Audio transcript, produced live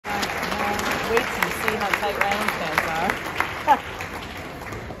like Ryan's fans are.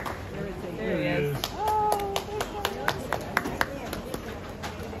 There he is.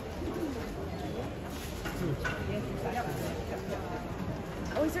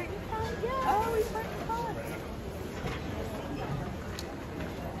 Oh, he's right in front. Yeah. Oh, he's right in front.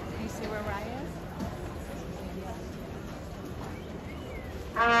 Do you see where Ryan is?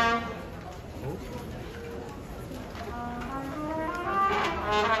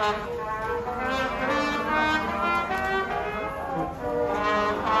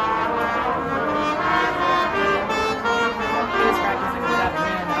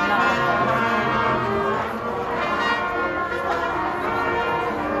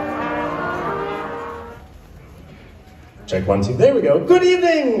 Check 1, 2, there we go. Good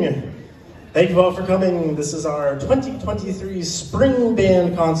evening! Thank you all for coming. This is our 2023 Spring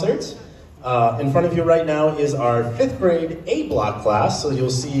Band Concert. In front of you right now is our 5th grade A block class. So you'll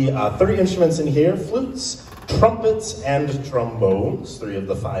see 30 instruments in here: flutes, trumpets, and trombones. 3 of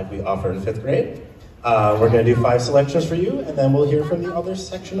the 5 we offer in 5th grade. We're going to do 5 selections for you, and then we'll hear from the other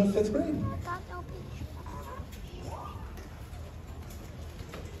section of 5th grade.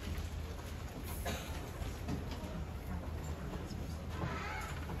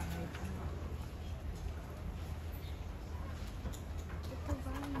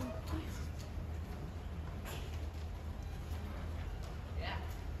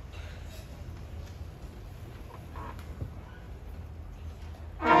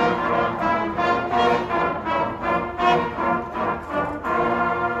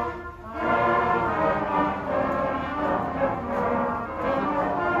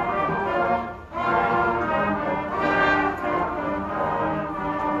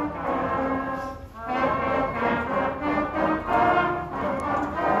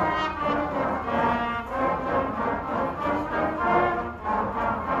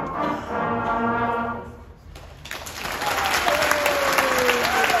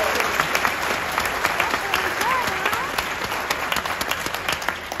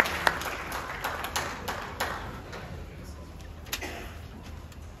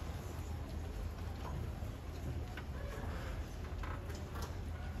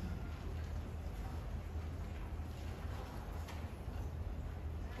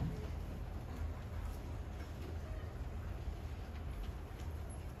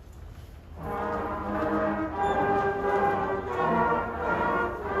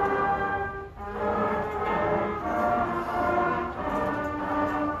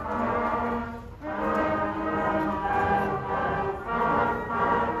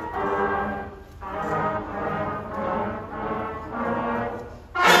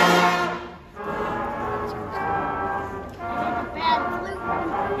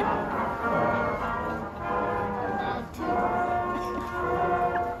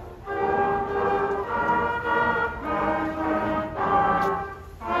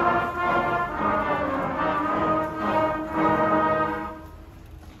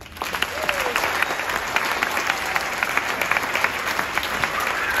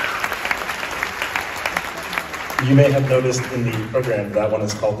 You may have noticed in the program that one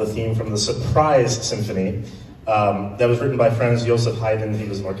is called the theme from the Surprise Symphony. That was written by Franz Joseph Haydn. He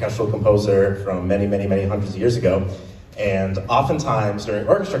was an orchestral composer from many, many, many hundreds of years ago. And oftentimes during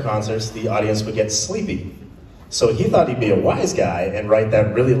orchestra concerts, the audience would get sleepy. So he thought he'd be a wise guy and write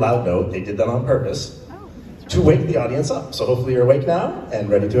that really loud note. They did that on purpose to wake the audience up. So hopefully you're awake now and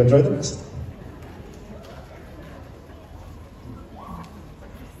ready to enjoy the rest.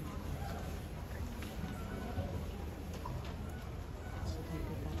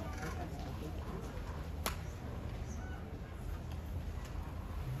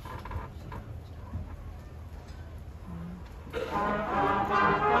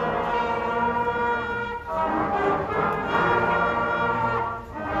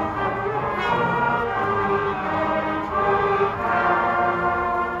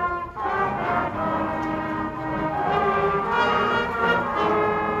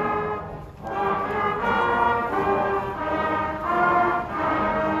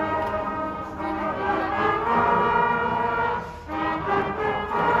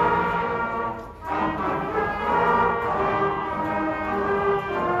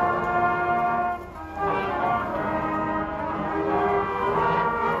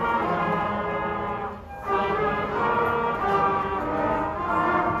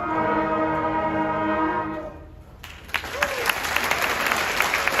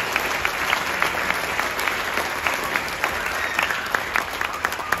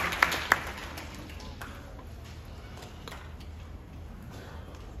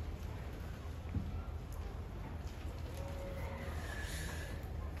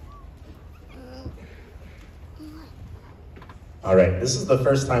 All right, this is the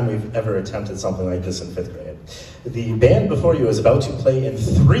first time we've ever attempted something like this in 5th grade. The band before you is about to play in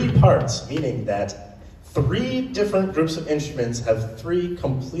 3 parts, meaning that 3 different groups of instruments have 3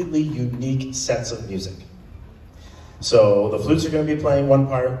 completely unique sets of music. So the flutes are going to be playing one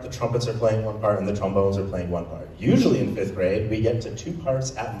part, the trumpets are playing one part, and the trombones are playing one part. Usually in 5th grade, we get to 2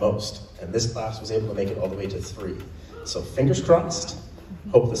 parts at most, and this class was able to make it all the way to 3. So fingers crossed.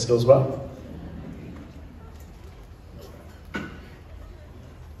 Hope this goes well.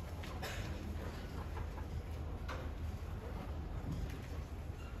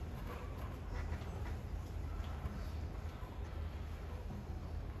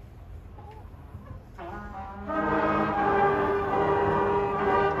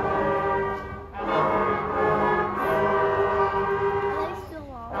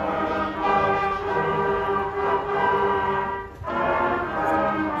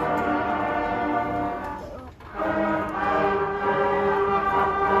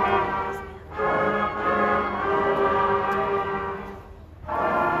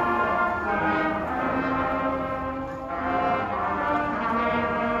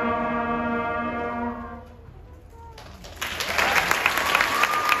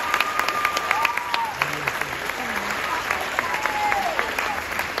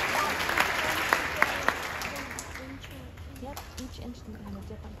 Each instrument has a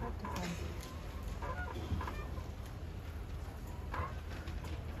different practice one.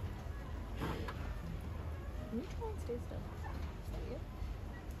 Can you try and stay still? Is that you?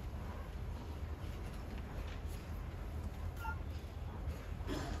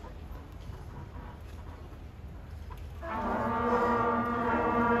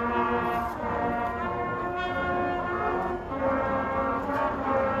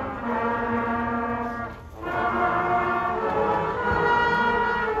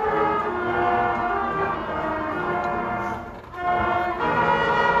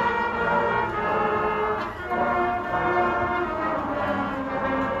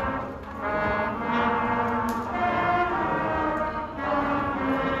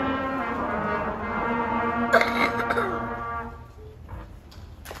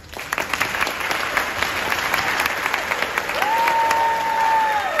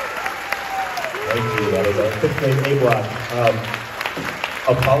 Thank you, that is our 5th grade A block.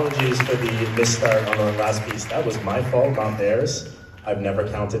 Apologies for the misstart on our last piece. That was my fault, not theirs. I've never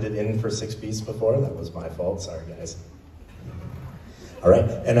counted it in for 6 beats before. That was my fault, sorry guys. All right,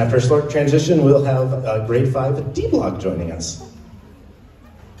 and after a short transition, we'll have grade 5 D block joining us.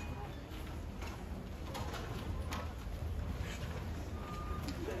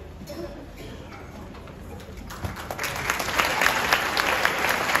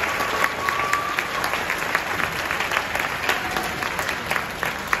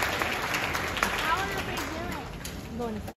 Going